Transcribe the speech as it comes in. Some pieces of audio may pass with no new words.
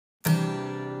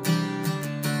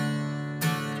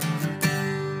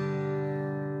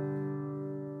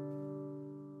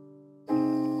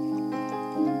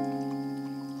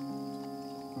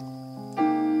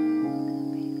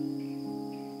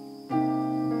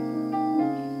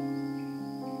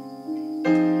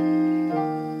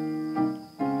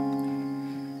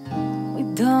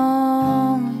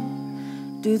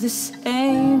the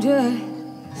same dress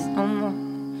no more.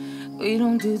 We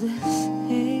don't do the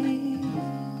same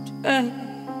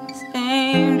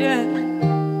dress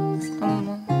no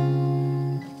more.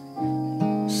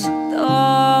 She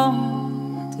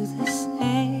don't do the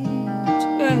same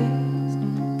dress no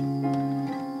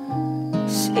more.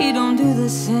 She don't do the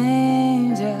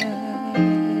same dress.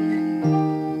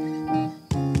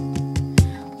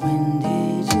 When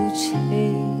did you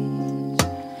change?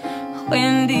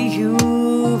 When do you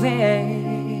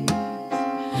raise?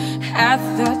 I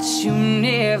thought you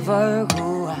never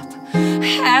grew up.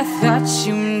 I thought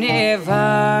you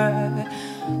never.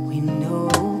 We no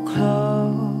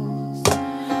clothes.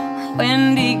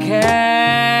 When they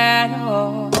got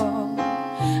old,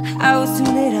 I was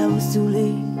too late, I was too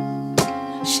late.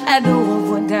 Shadow of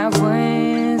what I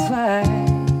once was.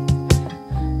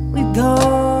 We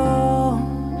don't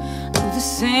do the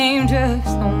same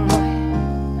drugs no more.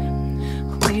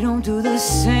 We don't do the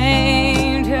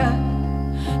same drugs.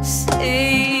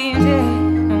 Same day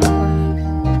no more.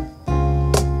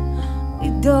 We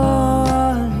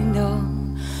don't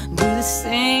do the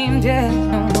same day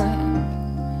no more.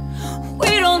 We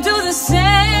don't do the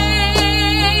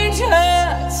same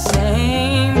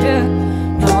day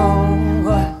no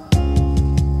more.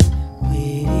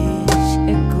 Where did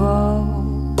you go?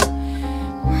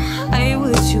 Why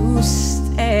would you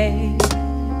stay?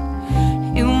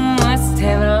 You must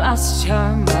have lost your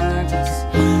mind.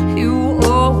 You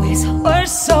always were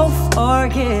so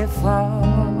forgetful.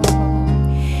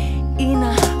 In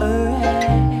a hurry,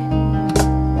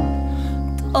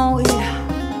 don't wait.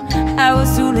 I was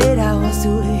too late, I was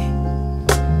too late.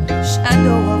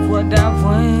 Shadow of what I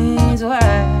once was.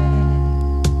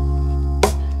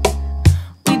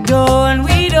 We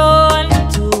don't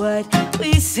do what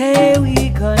we say we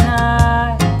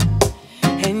gonna.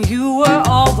 And you were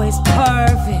always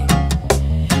perfect,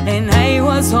 and I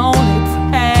was only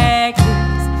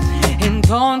practice. And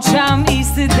don't try me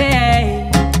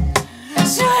today,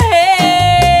 stranger.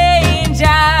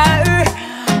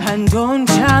 And don't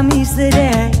try me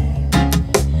today.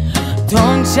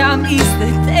 Don't try me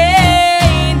today.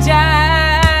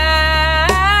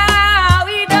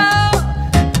 We don't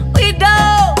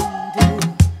do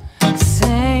the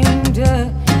same.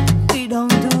 We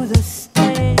don't do the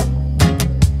same.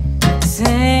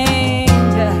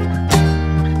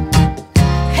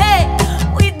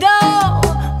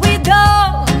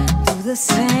 The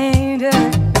same day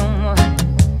no more.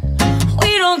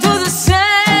 We don't do the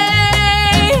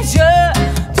same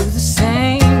do the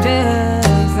same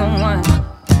days no more.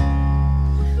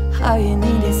 All you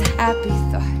need is happy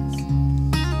thoughts.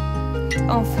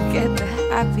 Don't forget the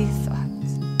happy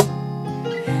thoughts.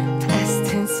 Past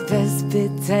tense, best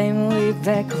bit time way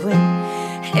back when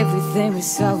everything we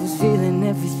saw was feeling,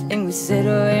 everything we said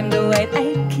or aimed away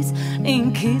like kiss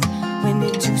and kiss. When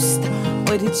did you stop?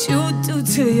 What did you do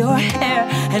to your hair?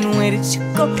 And where did you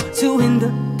go to end the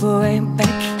boy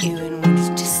back here? And when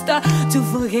did you start to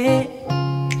forget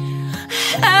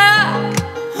how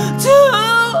to?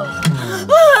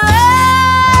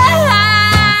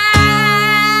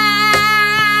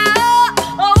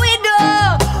 Oh, we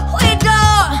don't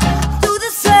do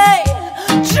the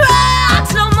same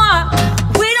drugs no more.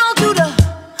 We don't do the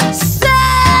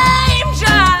same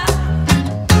drugs.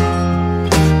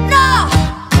 No,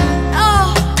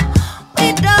 we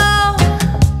don't.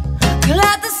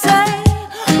 Glad to say,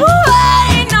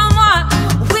 wait no more.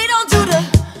 We don't do the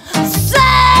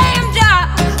same job.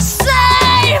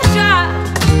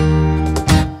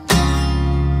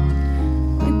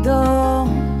 We don't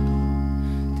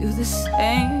do the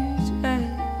same job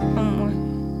no more.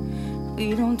 We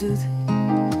don't do the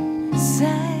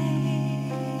same.